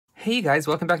Hey you guys,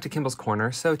 welcome back to Kimball's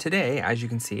Corner. So today, as you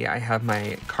can see, I have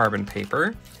my carbon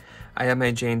paper, I have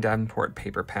my Jane Davenport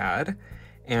paper pad,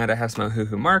 and I have some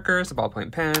Ohuhu markers, a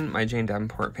ballpoint pen, my Jane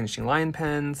Davenport finishing line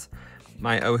pens,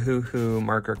 my Ohuhu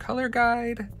marker color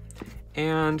guide,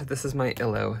 and this is my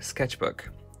Illo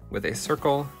sketchbook with a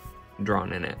circle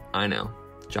drawn in it. I know,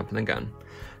 jumping the gun.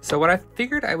 So what I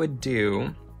figured I would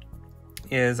do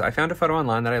is I found a photo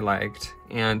online that I liked,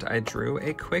 and I drew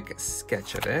a quick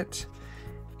sketch of it.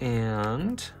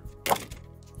 And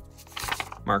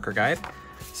marker guide.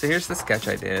 So here's the sketch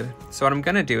I did. So what I'm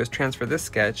gonna do is transfer this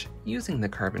sketch using the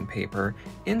carbon paper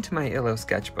into my Illo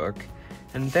sketchbook.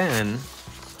 And then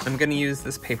I'm gonna use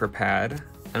this paper pad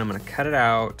and I'm gonna cut it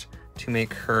out to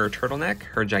make her turtleneck,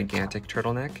 her gigantic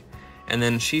turtleneck. And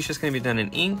then she's just gonna be done in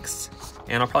inks,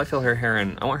 and I'll probably fill her hair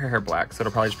in, I want her hair black, so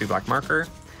it'll probably just be black marker.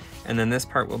 And then this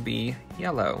part will be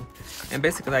yellow. And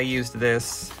basically I used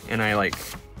this and I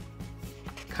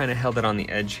kind of held it on the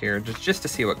edge here just to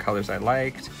see what colors I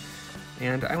liked,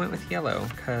 and I went with yellow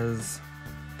because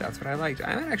that's what I liked.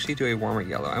 I might actually do a warmer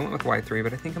yellow. I went with Y3,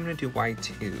 but I think I'm gonna do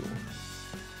Y2,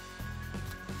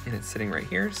 and it's sitting right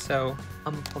here, so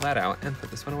I'm gonna pull that out and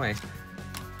put this one away.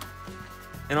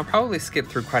 And I'll probably skip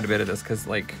through quite a bit of this because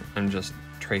I'm just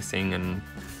tracing and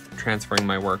transferring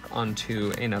my work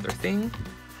onto another thing.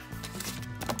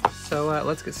 So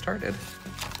let's get started.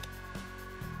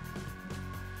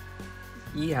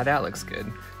 Yeah, that looks good.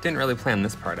 Didn't really plan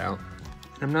this part out.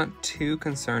 I'm not too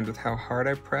concerned with how hard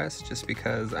I press, just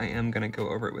because I am gonna go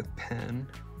over it with pen.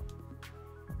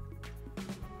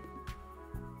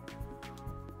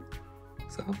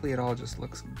 So hopefully it all just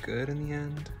looks good in the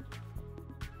end.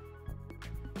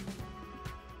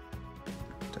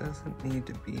 Doesn't need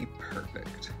to be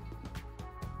perfect.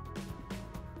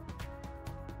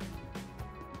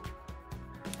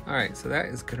 All right, so that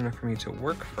is good enough for me to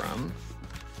work from.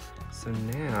 So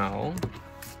now,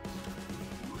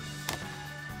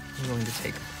 I'm going to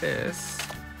take this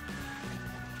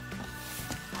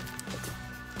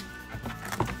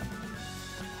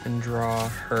and draw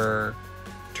her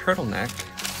turtleneck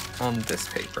on this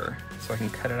paper so I can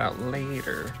cut it out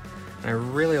later. And I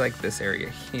really like this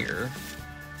area here,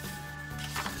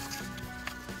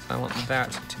 so I want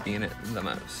that to be in it the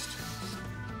most.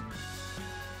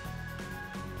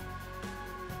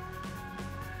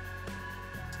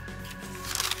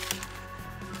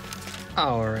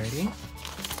 Alrighty.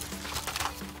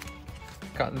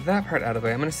 Got that part out of the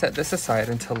way. I'm gonna set this aside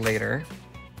until later.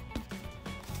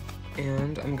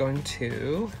 And I'm going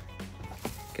to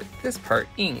get this part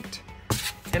inked.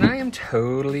 And I am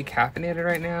totally caffeinated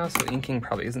right now, so inking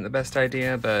probably isn't the best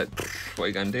idea, but what are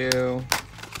you gonna do?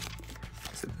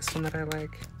 Is it this one that I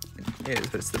like? It is,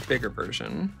 but it's the bigger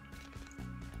version.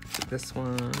 Is it this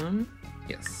one?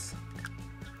 Yes.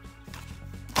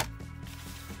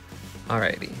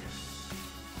 Alrighty.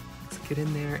 Get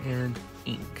in there and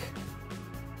ink.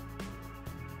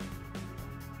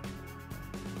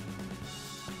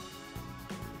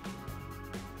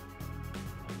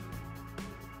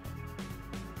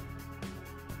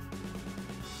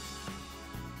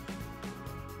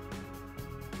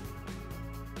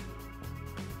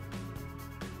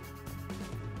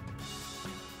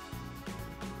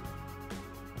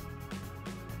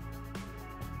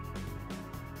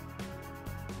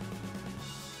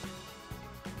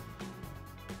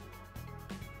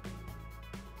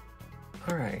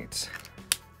 All right,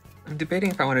 I'm debating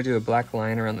if I want to do a black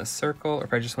line around the circle or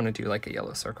if I just want to do like a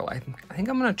yellow circle. I think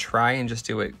I'm gonna try and just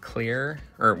do it clear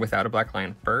or without a black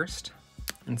line first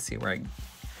and see if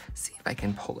I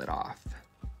can pull it off.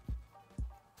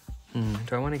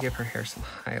 Do I want to give her hair some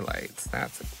highlights?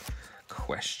 That's a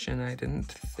question I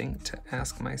didn't think to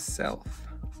ask myself.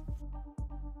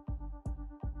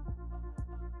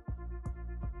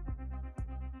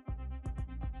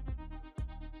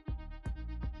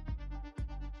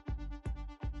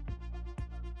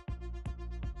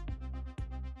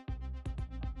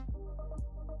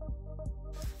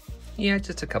 Yeah,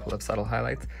 just a couple of subtle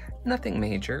highlights, nothing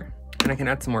major. And I can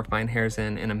add some more fine hairs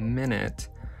in a minute.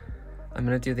 I'm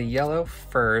gonna do the yellow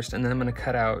first, and then I'm gonna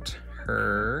cut out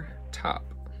her top.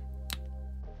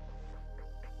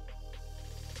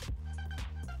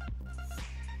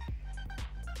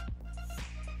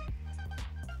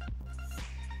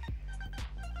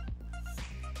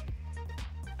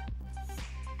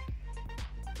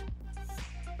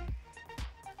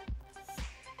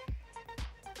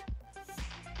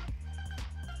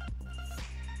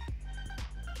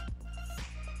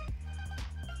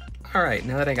 All right,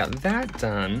 now that I got that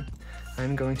done,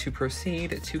 I'm going to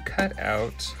proceed to cut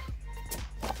out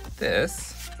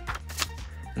this.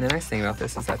 And the nice thing about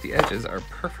this is that the edges are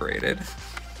perforated.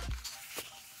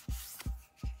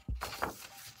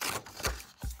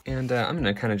 And I'm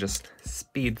gonna kind of just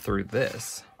speed through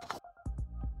this.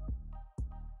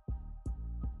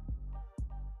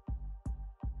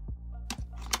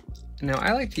 Now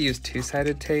I like to use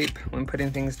two-sided tape when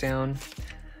putting things down.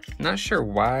 Not sure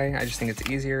why, I just think it's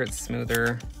easier, it's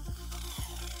smoother.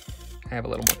 I have a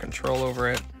little more control over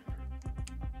it.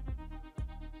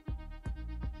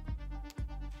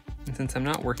 And since I'm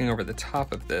not working over the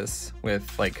top of this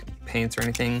with like paints or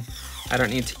anything, I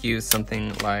don't need to use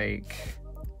something like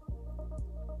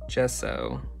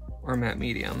gesso or matte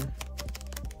medium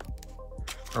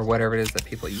or whatever it is that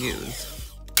people use.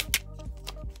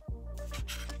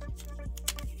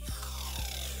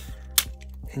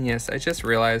 And yes, I just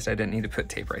realized I didn't need to put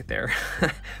tape right there.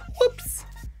 Whoops!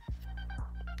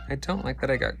 I don't like that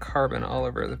I got carbon all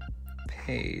over the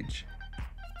page.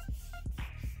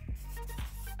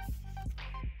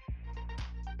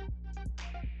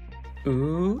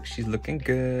 Ooh, she's looking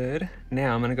good.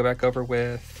 Now I'm gonna go back over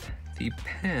with the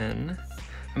pen.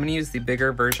 I'm gonna use the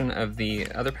bigger version of the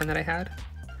other pen that I had,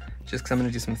 just because I'm gonna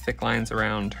do some thick lines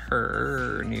around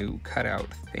her new cutout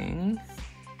thing.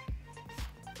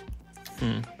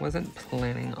 Wasn't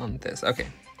planning on this. Okay,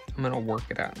 I'm gonna work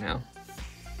it out now.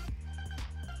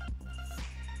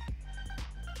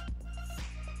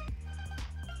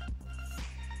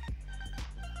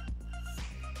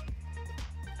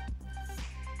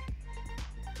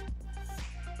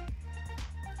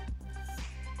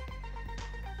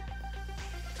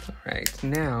 All right,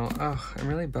 now, oh, I'm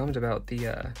really bummed about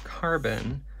the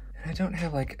carbon. I don't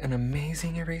have like an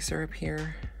amazing eraser up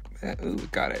here. Ooh,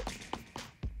 got it.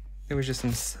 There was just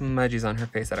some smudges on her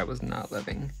face that I was not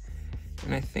loving.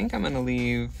 And I think I'm gonna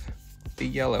leave the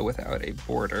yellow without a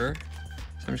border.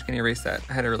 So I'm just gonna erase that.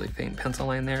 I had a really faint pencil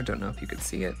line there. Don't know if you could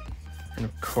see it. And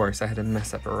of course I had to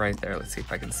mess up right there. Let's see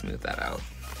if I can smooth that out.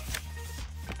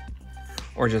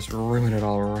 Or just ruin it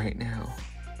all right now.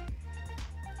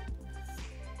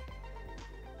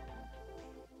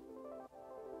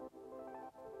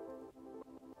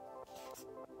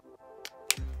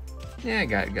 Yeah, I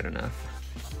got it good enough.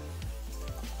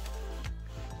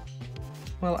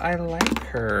 Well, I like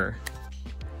her.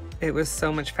 It was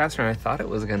so much faster than I thought it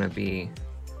was gonna be.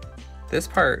 This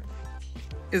part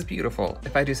is beautiful,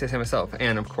 if I do say so myself.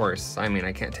 And of course, I mean,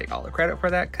 I can't take all the credit for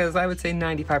that because I would say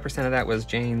 95% of that was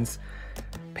Jane's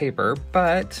paper,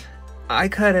 but I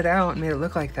cut it out and made it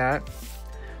look like that.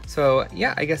 So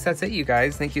yeah, I guess that's it, you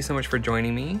guys. Thank you so much for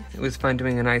joining me. It was fun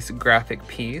doing a nice graphic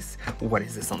piece. What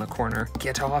is this on the corner?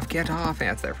 Get off, get off.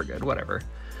 Yeah, it's there for good, whatever.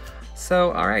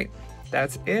 So, all right,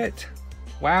 that's it.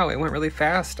 Wow, it went really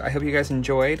fast. I hope you guys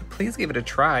enjoyed. Please give it a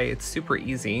try. It's super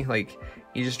easy. Like,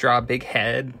 you just draw a big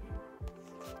head,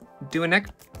 do a neck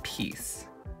piece.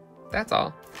 That's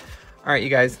all. All right, you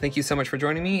guys, thank you so much for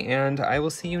joining me, and I will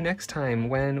see you next time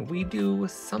when we do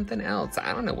something else.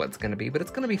 I don't know what it's gonna be, but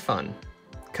it's gonna be fun,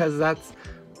 because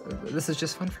this is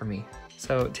just fun for me.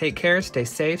 So take care, stay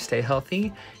safe, stay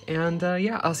healthy, and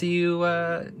yeah, I'll see you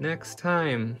next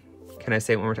time. Can I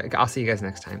say it one more time? I'll see you guys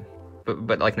next time,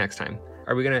 but like next time.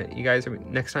 Are we gonna, you guys,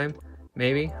 next time?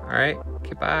 Maybe? All right,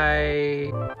 okay,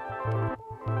 bye.